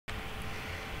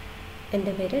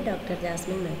എൻ്റെ പേര് doctor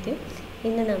Jasmine Mathew.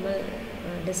 ഇന്ന് നമ്മൾ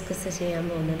ഡിസ്കസ് ചെയ്യാൻ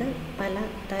പോകുന്നത് പല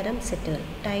തരം സെറ്റുകൾ,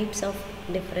 ടൈപ്സ് ഓഫ്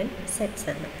ഡിഫറെൻറ്റ് സെറ്റ്സ്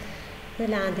ആണ്.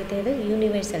 അതിൽ ആദ്യത്തേത്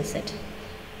universal set.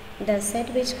 The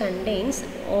set which contains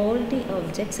all the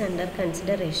objects under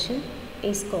consideration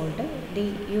is called the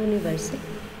universal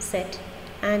set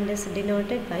and is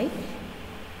denoted by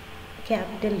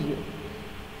capital U.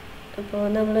 അപ്പോൾ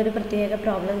നമ്മളൊരു പ്രത്യേക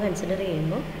പ്രോബ്ലം കൺസിഡർ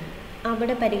ചെയ്യുമ്പോൾ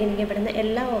അവിടെ പരിഗണിക്കപ്പെടുന്ന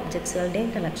എല്ലാ ഒബ്ജക്ട്സുകളുടെയും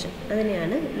കളക്ഷൻ,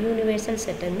 അതിനെയാണ് യൂണിവേഴ്സൽ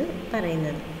സെറ്റ് എന്ന്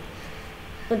പറയുന്നത്.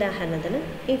 ഉദാഹരണത്തിന്,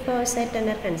 if our set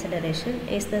under consideration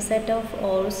is the set of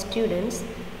all students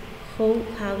who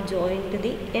have joined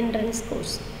the entrance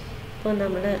course. ഇപ്പോൾ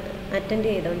നമ്മൾ അറ്റൻഡ്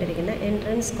ചെയ്തുകൊണ്ടിരിക്കുന്ന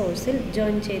എൻട്രൻസ് കോഴ്സിൽ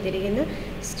ജോയിൻ ചെയ്തിരിക്കുന്ന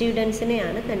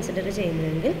സ്റ്റുഡൻസിനെയാണ് കൺസിഡർ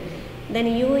ചെയ്യുന്നതെങ്കിൽ then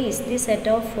you is the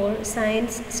set of all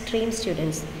science stream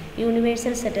students.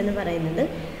 Universal set എന്ന് പറയുന്നത്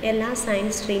എല്ലാ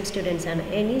science stream students ആണ്.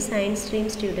 Any science stream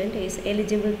student is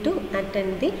eligible to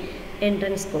attend the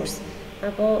entrance course.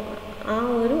 അപ്പോൾ ആ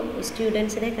ഒരു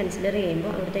സ്റ്റുഡൻസിനെ കൺസിഡർ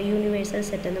ചെയ്യുമ്പോൾ അവിടുത്തെ യൂണിവേഴ്സൽ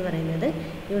സെറ്റ് എന്ന് പറയുന്നത്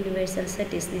universal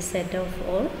set is the set of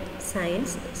all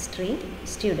science stream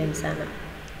students ആണ്.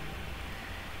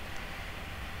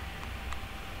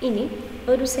 ഇനി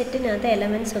ഒരു സെറ്റിനകത്ത്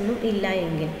എലമെൻറ്റ്സ് ഒന്നും ഇല്ല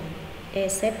എങ്കിൽ, A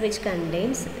set which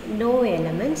contains no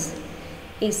elements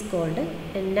is called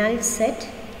null set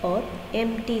or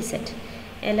empty set.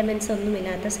 Elements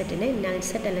ഒന്നുമില്ലാത്ത സെറ്റിനെ നൾ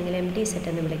സെറ്റ് അല്ലെങ്കിൽ എംപ്റ്റി സെറ്റ്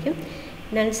എന്ന് വിളിക്കും.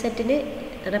 നൾ സെറ്റിനെ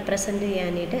റെപ്രസെൻറ്റ്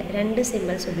ചെയ്യാനായിട്ട് രണ്ട്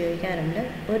സിമ്പിൾസ് ഉപയോഗിക്കാറുണ്ട്.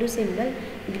 ഒരു സിമ്പിൾ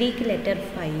ഗ്രീക്ക് ലെറ്റർ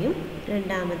ഫൈയും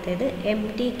രണ്ടാമത്തേത്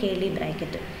എംപ്റ്റി കേളി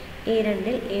ബ്രാക്കറ്റ്. ഈ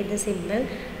രണ്ടിൽ ഏത് സിമ്പിൾ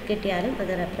കിട്ടിയാലും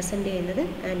അത് റെപ്രസെൻറ്റ് ചെയ്യുന്നത്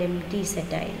ആൻ എംപ്റ്റി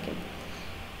സെറ്റ് ആയിരിക്കും.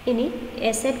 ഇനി A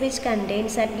set which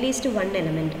contains at least one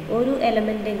element, ഒരു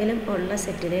എലമെൻറ്റെങ്കിലും ഉള്ള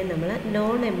സെറ്റിനെ നമ്മൾ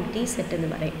നോൺ എംപ്റ്റി സെറ്റ് എന്ന്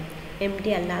പറയും.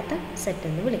 എംപ്റ്റി അല്ലാത്ത സെറ്റ്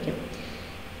എന്ന് വിളിക്കും.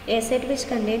 A set which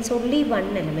contains only one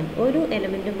element, ഒരു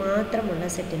എലമെൻറ്റ് മാത്രമുള്ള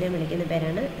സെറ്റിനെ വിളിക്കുന്ന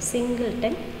പേരാണ്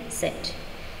സിംഗിൾട്ടൺ സെറ്റ്.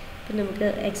 ഇപ്പം നമുക്ക്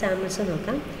എക്സാമ്പിൾസ്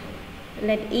നോക്കാം.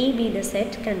 Let E B the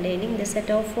set containing the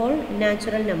set of all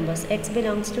natural numbers. X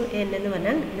belongs to N എന്ന്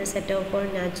പറഞ്ഞാൽ the set of all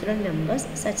natural numbers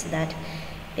such that,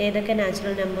 ഏതൊക്കെ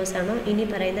നാച്ചുറൽ നമ്പേഴ്സാണോ ഇനി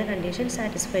പറയുന്ന കണ്ടീഷൻ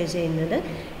സാറ്റിസ്ഫൈ ചെയ്യുന്നത്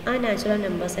ആ നാച്ചുറൽ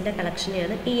നമ്പേഴ്സിൻ്റെ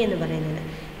കളക്ഷനെയാണ് ഇ എന്ന് പറയുന്നത്.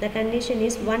 The condition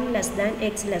is 1 less than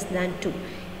X less than 2.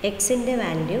 എക്സിൻ്റെ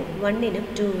വാല്യൂ 1നും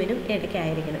 2വിനും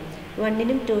ഇടയ്ക്കായിരിക്കണം.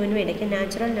 1നും 2വിനും ഇടയ്ക്ക്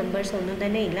നാച്ചുറൽ നമ്പേഴ്സ് ഒന്നും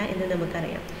തന്നെ ഇല്ല എന്ന്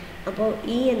നമുക്കറിയാം. അപ്പോൾ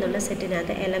ഇ എന്നുള്ള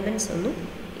സെറ്റിനകത്ത് എലമെൻറ്റ്സ് ഒന്നും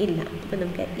ഇല്ല. അപ്പോൾ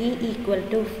നമുക്ക് ഇ ഈക്വൽ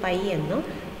ടു 5 എന്നോ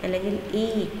അല്ലെങ്കിൽ E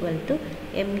equal to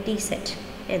empty set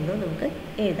എന്നോ നമുക്ക്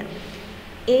എഴുതാം.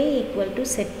 A equal to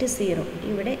set 0.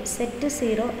 ഇവിടെ സെറ്റ്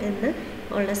 0 എന്ന്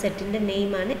ഉള്ള സെറ്റിൻ്റെ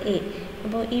നെയിമാണ് എ.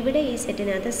 അപ്പോൾ ഇവിടെ ഈ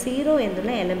സെറ്റിനകത്ത് 0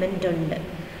 എന്നുള്ള എലമെൻ്റ് ഉണ്ട്.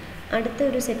 അടുത്ത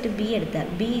ഒരു സെറ്റ് ബി എടുത്താൽ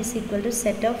B is equal to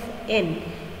set of N.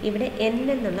 ഇവിടെ എൻ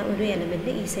എന്നുള്ള ഒരു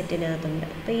എലമെൻറ്റ് ഈ സെറ്റിനകത്തുണ്ട്.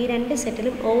 അപ്പോൾ ഈ രണ്ട്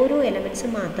സെറ്റിലും ഓരോ എലമെൻറ്റ്സ്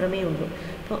മാത്രമേ ഉള്ളൂ.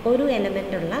 അപ്പോൾ ഒരു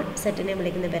എലമെൻ്റ് ഉള്ള സെറ്റിനെ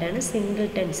വിളിക്കുന്ന പേരാണ്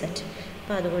സിംഗിൾട്ടൺ സെറ്റ്.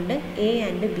 അപ്പോൾ അതുകൊണ്ട് A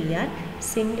and B R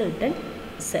singleton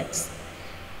sets.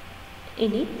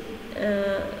 ഇനി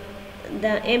the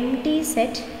empty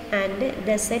set and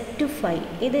the set to 5,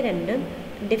 ഇത് രണ്ടും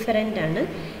ഡിഫറെൻ്റ് ആണ്.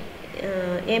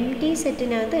 എംപ്റ്റി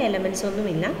സെറ്റിനകത്ത് എലമെൻറ്റ്സ്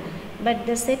ഒന്നുമില്ല. ബട്ട്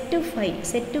ദ സെറ്റ് ടു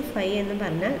 5 എന്ന്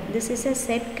പറഞ്ഞാൽ this is A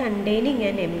set containing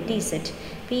an empty set.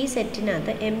 അപ്പോൾ ഈ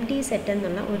സെറ്റിനകത്ത് എംപ്റ്റി സെറ്റ്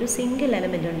എന്നുള്ള ഒരു സിംഗിൾ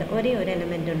എലമെൻ്റ് ഉണ്ട്, ഒരേ ഒരു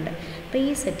എലമെൻ്റ് ഉണ്ട്. അപ്പോൾ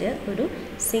ഈ സെറ്റ് ഒരു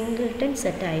സിംഗിൾട്ടൺ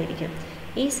സെറ്റ് ആയിരിക്കും.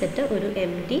 ഈ സെറ്റ് ഒരു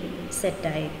എംപ്റ്റി സെറ്റ്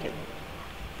ആയിരിക്കും.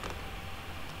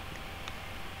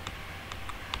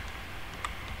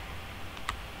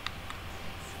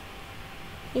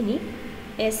 ഇനി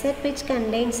A set which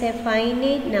contains A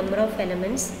finite number of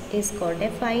elements is called A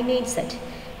finite set.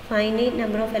 Finite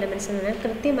number of elements എന്ന് പറഞ്ഞാൽ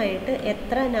കൃത്യമായിട്ട്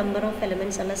എത്ര നമ്പർ ഓഫ്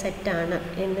എലമെൻറ്റ്സ് ഉള്ള സെറ്റാണ്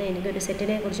എന്ന് എനിക്കൊരു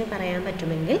സെറ്റിനെ കുറിച്ച് പറയാൻ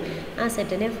പറ്റുമെങ്കിൽ ആ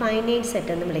സെറ്റിനെ ഫൈനൈറ്റ്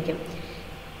സെറ്റ് എന്ന് വിളിക്കും.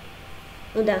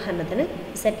 ഉദാഹരണത്തിന്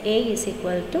set A is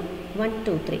equal to 1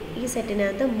 2 3. ഈ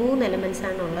സെറ്റിനകത്ത് 3 എലമെൻറ്റ്സ്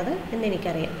ആണുള്ളത്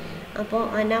എന്നെനിക്കറിയാം. അപ്പോൾ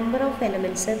ആ നമ്പർ ഓഫ്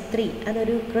എലമെൻറ്റ്സ് 3,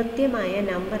 അതൊരു കൃത്യമായ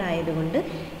നമ്പർ ആയതുകൊണ്ട്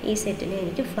ഈ സെറ്റിനെ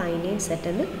എനിക്ക് ഫൈനൈറ്റ് സെറ്റ്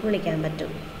എന്ന് വിളിക്കാൻ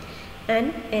പറ്റും.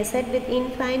 And A set with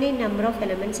infinite number of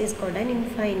elements is called an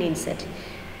infinite set.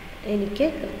 എനിക്ക്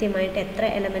കൃത്യമായിട്ട് എത്ര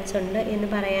എലമെൻറ്റ്സ് ഉണ്ട് എന്ന്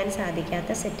പറയാൻ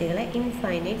സാധിക്കാത്ത സെറ്റുകളെ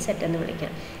ഇൻഫൈനൈറ്റ് സെറ്റ് എന്ന്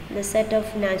വിളിക്കാം. The set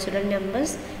of natural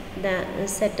numbers, the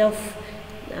set of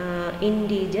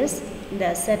integers, the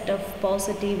set of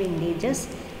positive integers,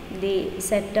 the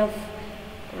set of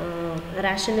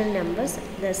rational numbers,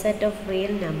 the set of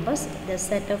real numbers, the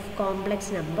set of complex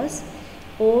numbers.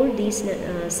 All these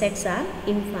sets are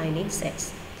infinite sets.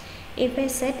 If a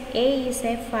set A is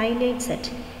a finite set,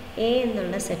 A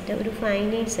എന്നുള്ള set ഒരു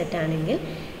finite set ആണെങ്കിൽ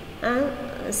ആ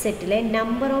സെറ്റിലെ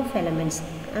number of elements,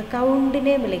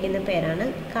 കൗണ്ടിനെ വിളിക്കുന്ന പേരാണ്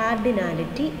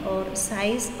cardinality or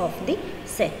size of the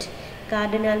set.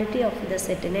 Cardinality of the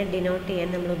സെറ്റിനെ denote ചെയ്യാൻ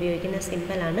നമ്മൾ ഉപയോഗിക്കുന്ന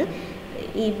സിമ്പലാണ്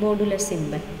ഈ modular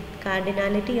symbol.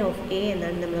 Cardinality of A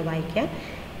എന്നാണ് നമ്മൾ വായിക്കുക.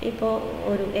 ഇപ്പോൾ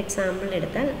ഒരു എക്സാമ്പിൾ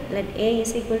എടുത്താൽ let A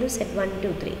is equal to set 1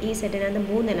 2 3. ഈ സെറ്റിനകത്ത്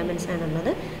 3 എലമെൻറ്റ്സ്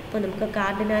ആണുള്ളത്. അപ്പോൾ നമുക്ക്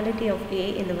കാർഡിനാലിറ്റി ഓഫ് എ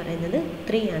എന്ന് പറയുന്നത്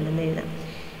 3 ആണെന്ന് എഴുതാം.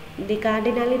 The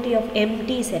cardinality of M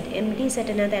T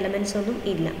സെറ്റിനകത്ത് elements ഒന്നും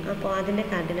ഇല്ല, അപ്പോൾ അതിൻ്റെ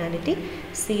കാർഡിനാലിറ്റി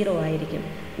 0 ആയിരിക്കും.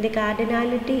 ദി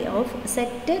കാർഡിനാലിറ്റി ഓഫ്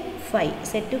സെറ്റ്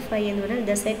 5 എന്ന് പറഞ്ഞാൽ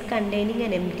the set containing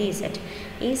an M T set.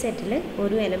 ഈ സെറ്റിൽ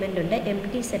ഒരു എലമെൻ്റ് ഉണ്ട്, എം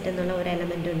ടി സെറ്റ് എന്നുള്ള ഒരു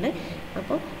എലമെൻ്റ് ഉണ്ട്.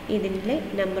 അപ്പോൾ ഇതിൻ്റെ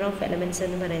നമ്പർ ഓഫ് എലമെൻറ്റ്സ്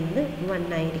എന്ന് പറയുന്നത്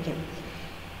 1 ആയിരിക്കും.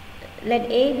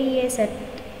 Let A B A set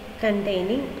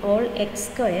containing all X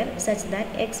square such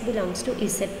that X belongs to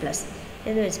Z plus.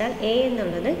 എന്ന് വെച്ചാൽ എ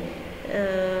എന്നുള്ളത്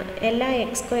എല്ലാ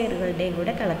എക്സ് സ്ക്വയറുകളുടെയും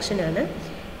കൂടെ കളക്ഷനാണ്.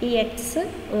 ഈ എക്സ്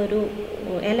ഒരു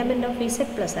എലമെൻ്റ് ഓഫ്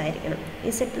ഇസെഡ് പ്ലസ് ആയിരിക്കണം.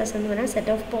 ഇസെഡ് പ്ലസ് എന്ന് പറഞ്ഞാൽ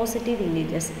set of positive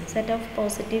integers. Set of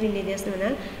positive integers എന്ന്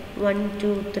പറഞ്ഞാൽ 1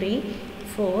 2 3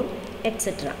 4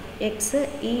 എക്സെട്ര. എക്സ്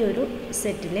ഈ ഒരു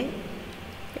സെറ്റിലെ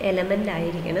എലമെൻ്റ്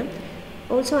ആയിരിക്കണം.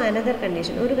 ഓൾസോ അനദർ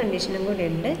കണ്ടീഷൻ, ഒരു കണ്ടീഷനും കൂടെ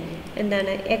ഉണ്ട്.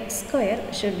 എന്താണ്? X square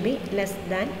should be less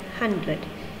than 100.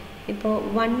 ഇപ്പോൾ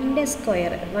 1ൻ്റെ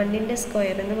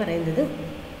സ്ക്വയർ എന്ന് പറയുന്നത്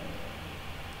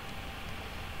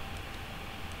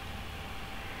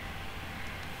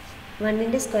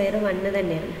 1ൻ്റെ സ്ക്വയർ 1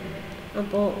 തന്നെയാണ്.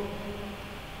 അപ്പോൾ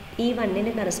ഈ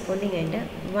 1ന് കറസ്പോണ്ടിങ് ആയിട്ട്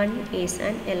 1 is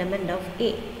an element of A.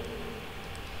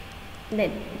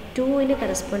 Then 2ന്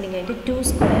corresponding ആയിട്ട്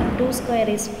 2 square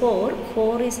is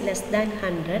 4 is less than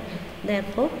 100.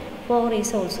 Therefore 4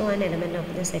 is also an element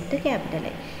of the set capital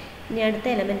A. ഇനി അടുത്ത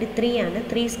എലമെൻറ്റ് 3 ആണ്.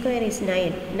 3 square is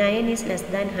 9 is less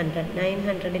than 100. 9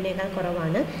 100നേക്കാൾ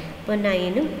കുറവാണ്. അപ്പോൾ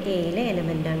 9ഉം എയിലെ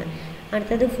എലമെൻ്റാണ്.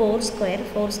 അടുത്തത് 4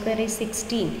 സ്ക്വയർ ഈസ്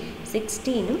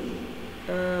 16ഉം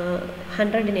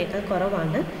 100നേക്കാൾ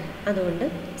കുറവാണ്. അതുകൊണ്ട്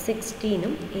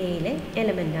 16ഉം എയിലെ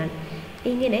എലമെൻ്റാണ്.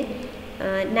 ഇങ്ങനെ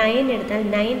 9 എടുത്താൽ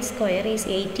 9 square is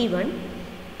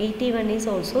 81 is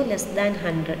also less than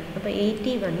 100. അപ്പോൾ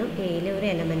 81ഉം എയിലെ ഒരു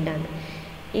എലമെൻ്റാണ്.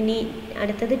 ഇനി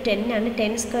അടുത്തത് 10 ആണ്.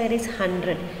 10 square is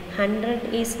 100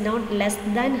 is not less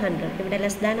than 100. ഇവിടെ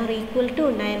less than or equal to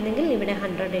ഉണ്ടായിരുന്നെങ്കിൽ ഇവിടെ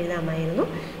 100 എഴുതാമായിരുന്നു.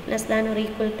 Less than or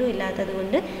equal to ഇല്ലാത്തത്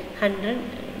കൊണ്ട് 100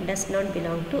 does not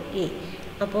belong to A.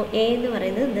 അപ്പോൾ എ എന്ന്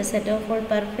പറയുന്നത് the set of all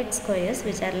perfect squares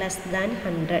which are less than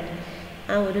 100.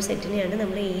 ആ ഒരു സെറ്റിനെയാണ്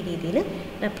നമ്മൾ ഈ രീതിയിൽ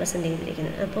റെപ്രസെൻ്റ്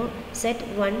ചെയ്തിരിക്കുന്നത്. അപ്പോൾ സെറ്റ്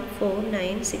 1 4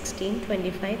 9 16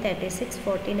 25 36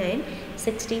 49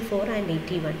 64 ആൻഡ്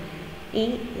 81 ഈ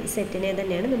സെറ്റിനെ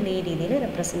തന്നെയാണ് നമ്മൾ ഈ രീതിയിൽ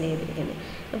റെപ്രസെൻ്റ് ചെയ്തിരിക്കുന്നത്.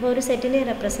 അപ്പോൾ ഒരു സെറ്റിനെ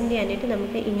റെപ്രസെൻ്റ് ചെയ്യാനായിട്ട്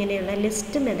നമുക്ക് ഇങ്ങനെയുള്ള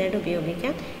ലിസ്റ്റ് മെത്തേഡ്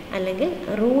ഉപയോഗിക്കാം, അല്ലെങ്കിൽ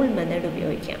റൂൾ മെത്തേഡ്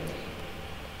ഉപയോഗിക്കാം.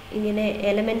 ഇങ്ങനെ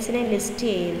എലമെൻറ്റ്സിനെ ലിസ്റ്റ്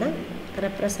ചെയ്യുന്ന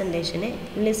റെപ്രസെൻറ്റേഷനെ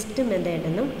ലിസ്റ്റ് മെത്തേഡ്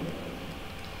എന്നും,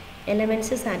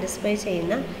 എലമെൻറ്റ്സ് സാറ്റിസ്ഫൈ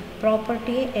ചെയ്യുന്ന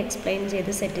പ്രോപ്പർട്ടിയെ എക്സ്പ്ലെയിൻ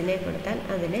ചെയ്ത് സെറ്റിനെ കൊടുത്താൽ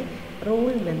അതിനെ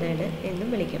റൂൾ മെത്തേഡ് എന്നും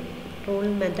വിളിക്കും. Rule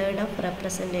method of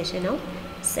representation of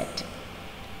set.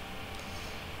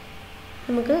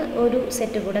 നമുക്ക് ഒരു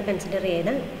സെറ്റ് കൂടെ കൺസിഡർ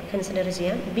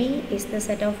ചെയ്യാം. B is the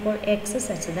set of all X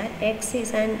such that X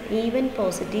is an even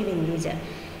positive integer.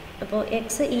 അപ്പോൾ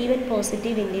എക്സ് ഈവൻ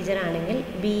പോസിറ്റീവ് ഇൻറ്റീജർ ആണെങ്കിൽ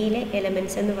ബിയിലെ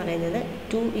എലമെൻറ്റ്സ് എന്ന് പറയുന്നത്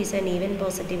 2 is an even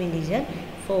positive integer,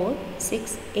 4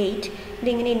 6 8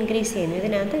 ഇതിങ്ങനെ ഇൻക്രീസ് ചെയ്യുന്നു.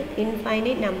 ഇതിനകത്ത്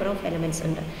ഇൻഫൈനൈറ്റ് നമ്പർ ഓഫ് എലമെൻറ്റ്സ്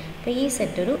ഉണ്ട്. അപ്പോൾ ഈ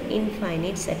സെറ്റ് ഒരു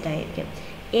ഇൻഫൈനൈറ്റ് സെറ്റായിരിക്കും.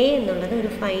 എ എന്നുള്ളത് ഒരു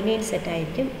ഫൈനൈറ്റ്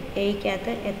സെറ്റായിരിക്കും.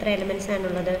 എയ്ക്കകത്ത് എത്ര എലമെൻറ്റ്സ്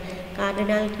ആണുള്ളത്?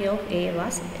 Cardinality of A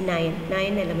was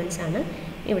 9 elements ആണ്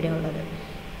ഇവിടെ ഉള്ളത്.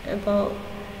 അപ്പോൾ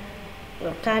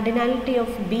കാർഡിനാലിറ്റി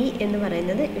ഓഫ് ബി എന്ന്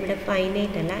പറയുന്നത് ഇവിടെ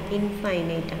ഫൈനൈറ്റ് അല്ല,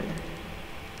 ഇൻഫൈനൈറ്റ് ആണ്.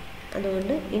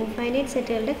 അതുകൊണ്ട് ഇൻഫൈനൈറ്റ്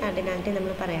സെറ്റുകളുടെ കാർഡിനാലിറ്റി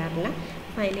നമ്മൾ പറയാറില്ല,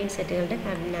 ഫൈനൈറ്റ് സെറ്റുകളുടെ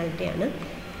കാർഡിനാലിറ്റിയാണ്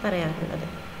പറയാറുള്ളത്.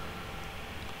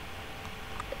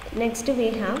 Next we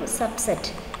have subset.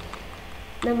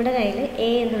 നമ്മുടെ കയ്യിൽ എ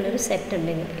എന്നുള്ളൊരു സെറ്റ്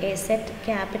ഉണ്ടെങ്കിൽ എ സെറ്റ്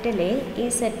ക്യാപിറ്റൽ എ ഈ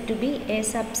set to B A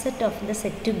subset of the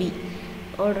set to B.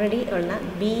 Already ഉള്ള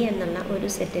ബി എന്നുള്ള ഒരു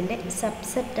സെറ്റിൻ്റെ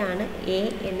സബ്സെറ്റാണ് എ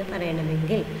എന്ന്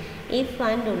പറയണമെങ്കിൽ if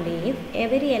and only if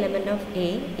every element of A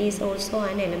is also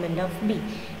an element of B.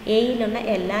 എയിലുള്ള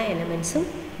എല്ലാ എലമെൻറ്റ്സും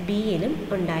ബിയിലും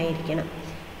ഉണ്ടായിരിക്കണം.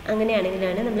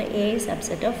 അങ്ങനെയാണെങ്കിലാണ് നമ്മൾ എ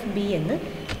സബ്സെറ്റ് ഓഫ് ബി എന്ന്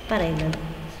പറയുന്നത്.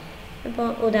 അപ്പോൾ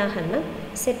ഉദാഹരണം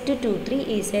set 2 3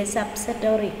 is A subset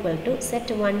or equal to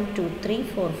set 1 2 3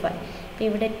 4 5. അപ്പോൾ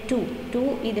ഇവിടെ 2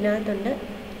 ഇതിനകത്തുണ്ട്,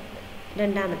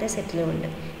 രണ്ടാമത്തെ സെറ്റിലുമുണ്ട്.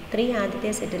 3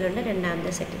 ആദ്യത്തെ സെറ്റിലുണ്ട്,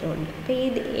 രണ്ടാമത്തെ സെറ്റിലുമുണ്ട്. അപ്പോൾ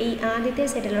ഈ ആദ്യത്തെ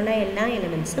സെറ്റിലുള്ള എല്ലാ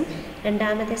എലമെൻറ്റ്സും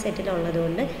രണ്ടാമത്തെ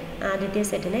സെറ്റിലുള്ളതുകൊണ്ട് ആദ്യത്തെ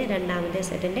സെറ്റിനെ രണ്ടാമത്തെ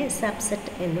സെറ്റിൻ്റെ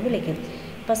സബ്സെറ്റ് എന്ന് വിളിക്കും.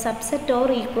 അപ്പോൾ സബ്സെറ്റ്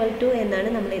ഓർ ഈക്വൽ ടു എന്നാണ്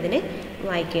നമ്മളിതിനെ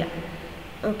വായിക്കുക.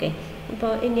 ഓക്കെ.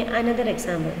 അപ്പോൾ ഇനി അനദർ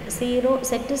എക്സാമ്പിൾ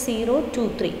സെറ്റ് 0 2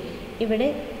 3. ഇവിടെ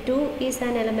 2 is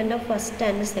an element of first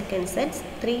and second sets,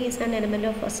 3 is an element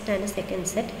of first and second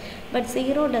set, but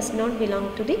 0 does not belong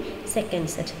to the second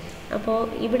set. അപ്പോൾ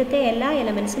ഇവിടുത്തെ എല്ലാ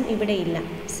എലമെൻസും ഇവിടെ ഇല്ല,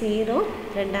 0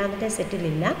 രണ്ടാമത്തെ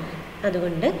സെറ്റിലില്ല.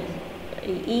 അതുകൊണ്ട്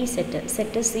ഈ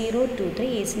set 0, 2,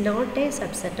 3 is not a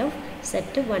subset of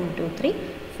set 1, 2, 3,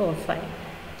 4, 5.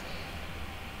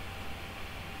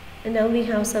 Now we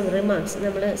have some remarks.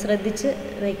 നമ്മൾ ശ്രദ്ധിച്ച്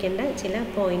വയ്ക്കേണ്ട ചില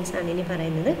പോയിൻറ്റ്സ് ആണ് ഇനി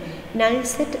പറയുന്നത്. നൾ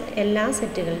സെറ്റ് എല്ലാ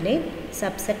സെറ്റുകളുടെയും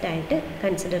സബ്സെറ്റായിട്ട്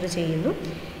കൺസിഡർ ചെയ്യുന്നു.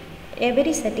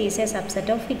 Every set is A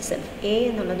subset of it self. A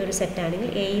എന്നുള്ളതൊരു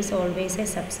സെറ്റാണെങ്കിൽ A is always A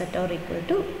subset or equal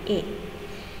to A.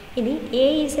 ഇനി A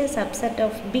is A subset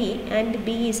of B and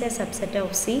B is A subset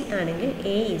of C ആണെങ്കിൽ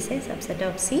A is A subset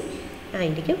of C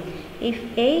ആയിരിക്കും. If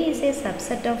A is A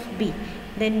subset of B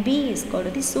then B is called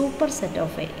the super set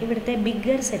of A. ഇവിടുത്തെ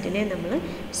bigger സെറ്റിനെ നമ്മൾ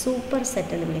super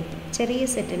set എന്ന് വിളിക്കും, ചെറിയ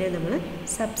സെറ്റിനെ നമ്മൾ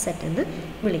സബ്സെറ്റ് എന്ന്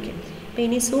വിളിക്കും. അപ്പോൾ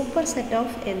ഇനി സൂപ്പർ സെറ്റ്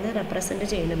ഓഫ് എന്ന് റെപ്രസെൻറ്റ്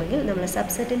ചെയ്യണമെങ്കിൽ നമ്മൾ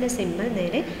സബ്സെറ്റിൻ്റെ സിമ്പിൾ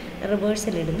നേരെ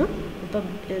റിവേഴ്സിലിടുന്നു. അപ്പോൾ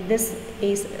this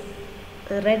is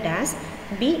red as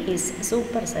B is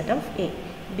super set of A.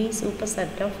 B super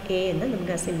set of A എന്ന്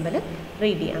നമുക്ക് ആ സിമ്പിൾ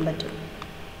റീഡ് ചെയ്യാൻ പറ്റും.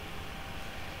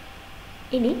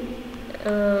 ഇനി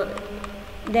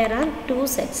there are two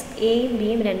sets, എയും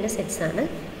ബിയും രണ്ട് സെറ്റ്സ് ആണ്.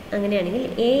 അങ്ങനെയാണെങ്കിൽ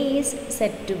A is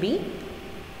set to B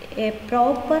A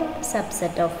proper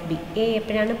subset of B. A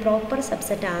എപ്പോഴാണ് പ്രോപ്പർ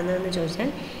സബ്സെറ്റ് ആകുന്നതെന്ന്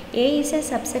ചോദിച്ചാൽ A is A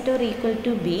subset or equal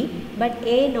to be but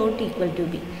A not equal to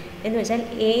B. എന്ന് വെച്ചാൽ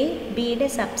A ബിയുടെ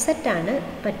സബ്സെറ്റാണ്,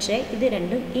 പക്ഷേ ഇത്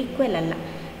രണ്ടും ഈക്വൽ അല്ല.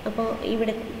 അപ്പോൾ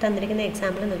ഇവിടെ തന്നിരിക്കുന്ന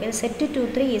എക്സാമ്പിൾ നോക്കിയാൽ set 2,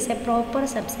 3 is A proper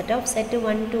subset of set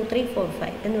 1, 2, 3, 4,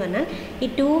 5 എന്ന് പറഞ്ഞാൽ ഈ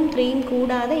 2ഉം 3ഉം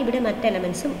കൂടാതെ ഇവിടെ മറ്റ്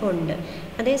എലമെൻസും ഉണ്ട്.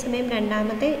 അതേസമയം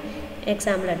രണ്ടാമത്തെ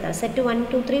എക്സാമ്പിൾ എടുത്താൽ set 1,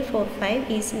 2, 3, 4, 5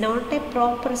 is not A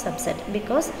proper subset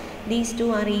because these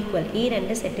 2 R equal. ഈ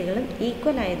രണ്ട് സെറ്റുകളും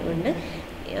ഈക്വൽ ആയതുകൊണ്ട്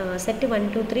സെറ്റ് 1,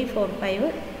 2, 3, 4,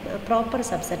 5 പ്രോപ്പർ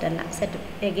സബ്സെറ്റ് അല്ല. സെറ്റ്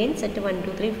 1,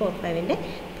 2, 3, 4, 5ൻ്റെ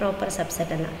പ്രോപ്പർ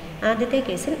സബ്സെറ്റ് അല്ല. ആദ്യത്തെ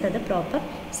കേസിൽ അത് പ്രോപ്പർ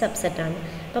സബ്സെറ്റാണ്.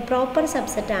 അപ്പോൾ പ്രോപ്പർ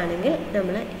സബ്സെറ്റ് ആണെങ്കിൽ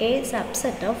നമ്മൾ എ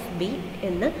സബ്സെറ്റ് ഓഫ് ബി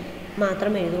എന്ന്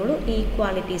മാത്രം എഴുതുള്ളൂ.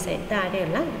 ഈക്വാളിറ്റി സൈൻ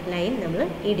താഴെയുള്ള ലൈൻ നമ്മൾ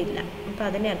ഇടില്ല. അപ്പോൾ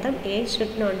അതിൻ്റെ അർത്ഥം A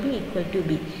should not be equal to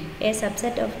B. A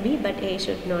subset of be but A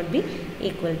should not be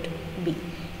equal to B.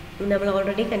 നമ്മൾ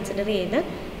ഓൾറെഡി കൺസിഡർ ചെയ്ത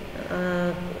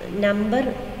നമ്പർ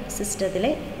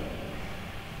സിസ്റ്റത്തിലെ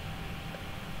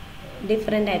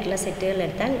ഡിഫറെൻ്റ് ആയിട്ടുള്ള സെറ്റുകൾ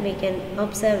എടുത്താൽ we can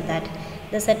observe that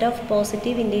the set of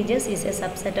positive integers is a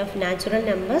subset of natural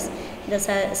numbers. The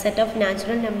set of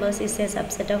natural numbers is a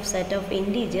subset of set of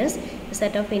integers. The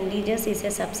set of integers is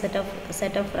a subset of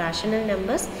set of rational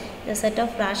numbers. The set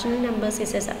of rational numbers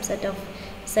is a subset of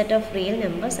set of real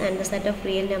numbers, and the set of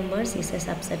real numbers is a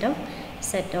subset of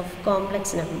set of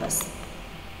complex numbers.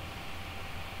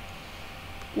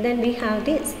 Then we have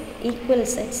the equal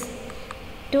sets.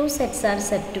 Two sets are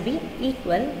said to be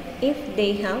equal if they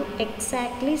have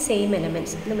exactly same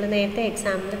elements. നമ്മൾ നേരത്തെ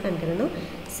example കണ്ടിരുന്നു.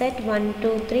 Set 1,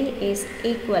 2, 3 is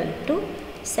equal to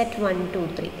set 1, 2,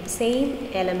 3. Same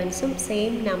എലമെൻസും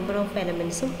same number of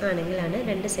എലമെൻസും ആണെങ്കിലാണ്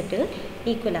രണ്ട് സെറ്റുകൾ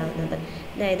equal ആകുന്നത്.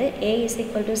 അതായത് A is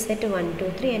equal to set 1, 2,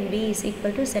 3 and B is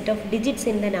equal to set of digits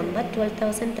in the number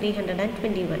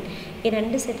 12,321. ഈ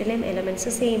രണ്ട് സെറ്റിലെയും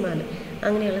elements same ആണ്.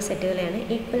 അങ്ങനെയുള്ള സെറ്റുകളെയാണ്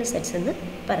ഈക്വൽ സെറ്റ്സ് എന്ന്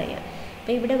പറയുക.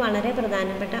 അപ്പോൾ ഇവിടെ വളരെ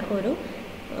പ്രധാനപ്പെട്ട ഒരു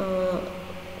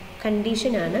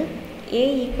കണ്ടീഷനാണ് എ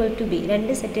ഈക്വൽ ടു ബി.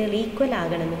 രണ്ട് സെറ്റുകൾ ഈക്വൽ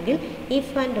ആകണമെങ്കിൽ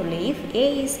if and only if A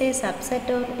is A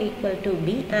subset or equal to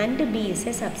B and B is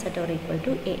A subset or equal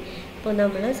to A. അപ്പോൾ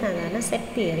നമ്മൾ സാധാരണ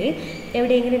സെറ്റ് തിയറിയിൽ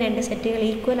എവിടെയെങ്കിലും രണ്ട് സെറ്റുകൾ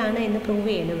ഈക്വൽ ആണ് എന്ന് പ്രൂവ്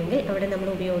ചെയ്യണമെങ്കിൽ അവിടെ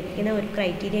നമ്മൾ ഉപയോഗിക്കുന്ന ഒരു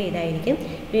ക്രൈറ്റീരിയ ഇതായിരിക്കും.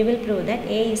 We will prove that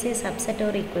A is A subset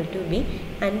or equal to B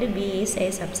and B is A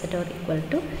subset or equal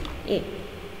to A.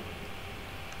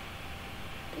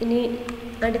 ഇനി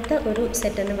അടുത്ത ഒരു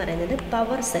സെറ്റ് എന്ന് പറയുന്നത്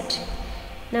പവർ സെറ്റ്.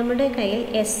 നമ്മുടെ കയ്യിൽ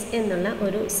എസ് എന്നുള്ള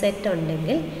ഒരു സെറ്റ്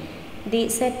ഉണ്ടെങ്കിൽ ദി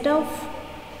സെറ്റ് ഓഫ്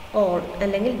ഓൾ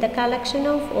അല്ലെങ്കിൽ the collection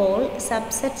of all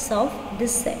subsets of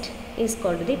this set is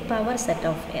called the power set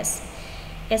of S.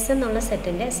 S എന്നുള്ള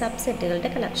സെറ്റിൻ്റെ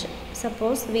സബ്സെറ്റുകളുടെ collection.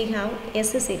 Suppose we have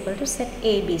S is equal to set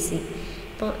A B C.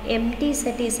 അപ്പോൾ M T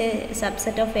set is A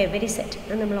subset of every set.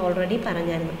 അത് നമ്മൾ already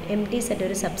പറഞ്ഞായിരുന്നു. M T set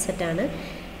ഒരു സബ്സെറ്റാണ്.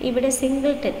 ഇവിടെ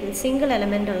single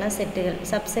element ഉള്ള സെറ്റുകൾ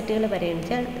സബ്സെറ്റുകൾ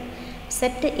പരിഗണിച്ചാൽ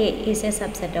set A is A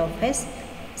subset of S,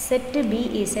 set B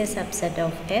is A subset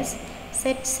of S,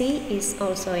 set C is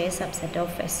also A subset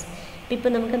of S. ഇപ്പോൾ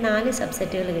നമുക്ക് 4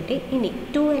 സബ്സെറ്റുകൾ കിട്ടി. ഇനി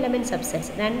 2 എലമെൻറ്റ്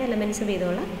സബ്സെറ്റ്സ്, 2 എലമെൻറ്റ്സ്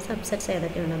വീതമുള്ള സബ്സെറ്റ്സ്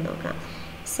ഏതൊക്കെയുണ്ടെന്ന് നോക്കാം.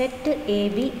 Set A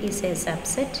B is A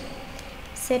subset,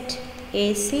 set A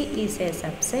C is A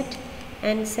subset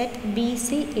and set B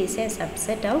C is A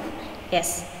subset of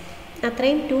S.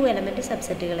 അത്രയും 2 element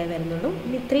സബ്സെറ്റുകളെ വരുന്നുള്ളൂ.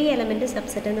 ഇനി 3 element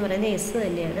subset എന്ന് പറയുന്നത് എസ്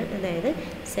തന്നെയാണ്, അതായത്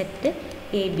സെറ്റ്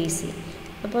ABC.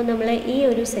 അപ്പോൾ നമ്മൾ ഈ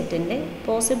ഒരു സെറ്റിൻ്റെ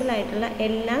പോസിബിളായിട്ടുള്ള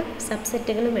എല്ലാ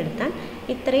സബ്സെറ്റുകളും എടുത്താൽ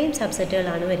ഇത്രയും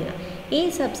സബ്സെറ്റുകളാണ് വരിക. ഈ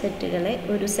സബ്സെറ്റുകളെ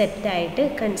ഒരു സെറ്റായിട്ട്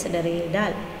കൺസിഡർ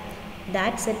ചെയ്താൽ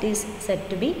that set is set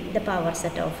to B the power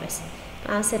set of S.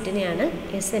 ആ സെറ്റിനെയാണ്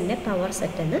എസിൻ്റെ പവർ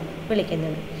സെറ്റ് എന്ന്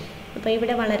വിളിക്കുന്നത്. അപ്പോൾ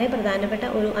ഇവിടെ വളരെ പ്രധാനപ്പെട്ട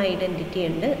ഒരു ഐഡൻറ്റിറ്റി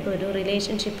ഉണ്ട്, ഒരു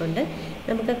റിലേഷൻഷിപ്പ് ഉണ്ട്.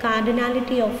 നമുക്ക്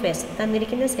കാർഡിനാലിറ്റി ഓഫ് എസ്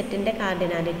തന്നിരിക്കുന്ന സെറ്റിൻ്റെ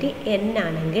കാർഡിനാലിറ്റി n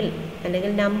ആണെങ്കിൽ,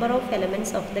 അല്ലെങ്കിൽ number of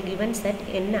elements of the given set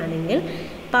n ആണെങ്കിൽ,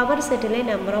 പവർ സെറ്റിലെ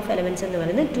നമ്പർ ഓഫ് എലമെൻറ്റ്സ് എന്ന്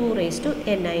പറയുന്നത്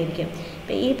 2n ആയിരിക്കും.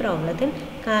 അപ്പോൾ ഈ പ്രോബ്ലത്തിൽ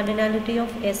കാർഡിനാലിറ്റി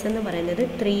ഓഫ് എസ് എന്ന് പറയുന്നത്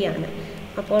 3 ആണ്.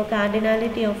 അപ്പോൾ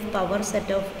cardinality of power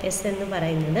set of S എന്ന്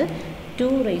പറയുന്നത്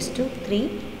 2⁻3,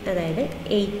 അതായത്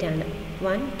 8 ആണ്.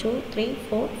 1 2 3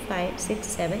 4 5 6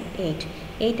 7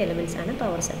 8 എലമെൻറ്റ്സ് ആണ്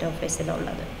പവർ സെറ്റ് ഓഫ്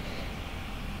എസിലുള്ളത്.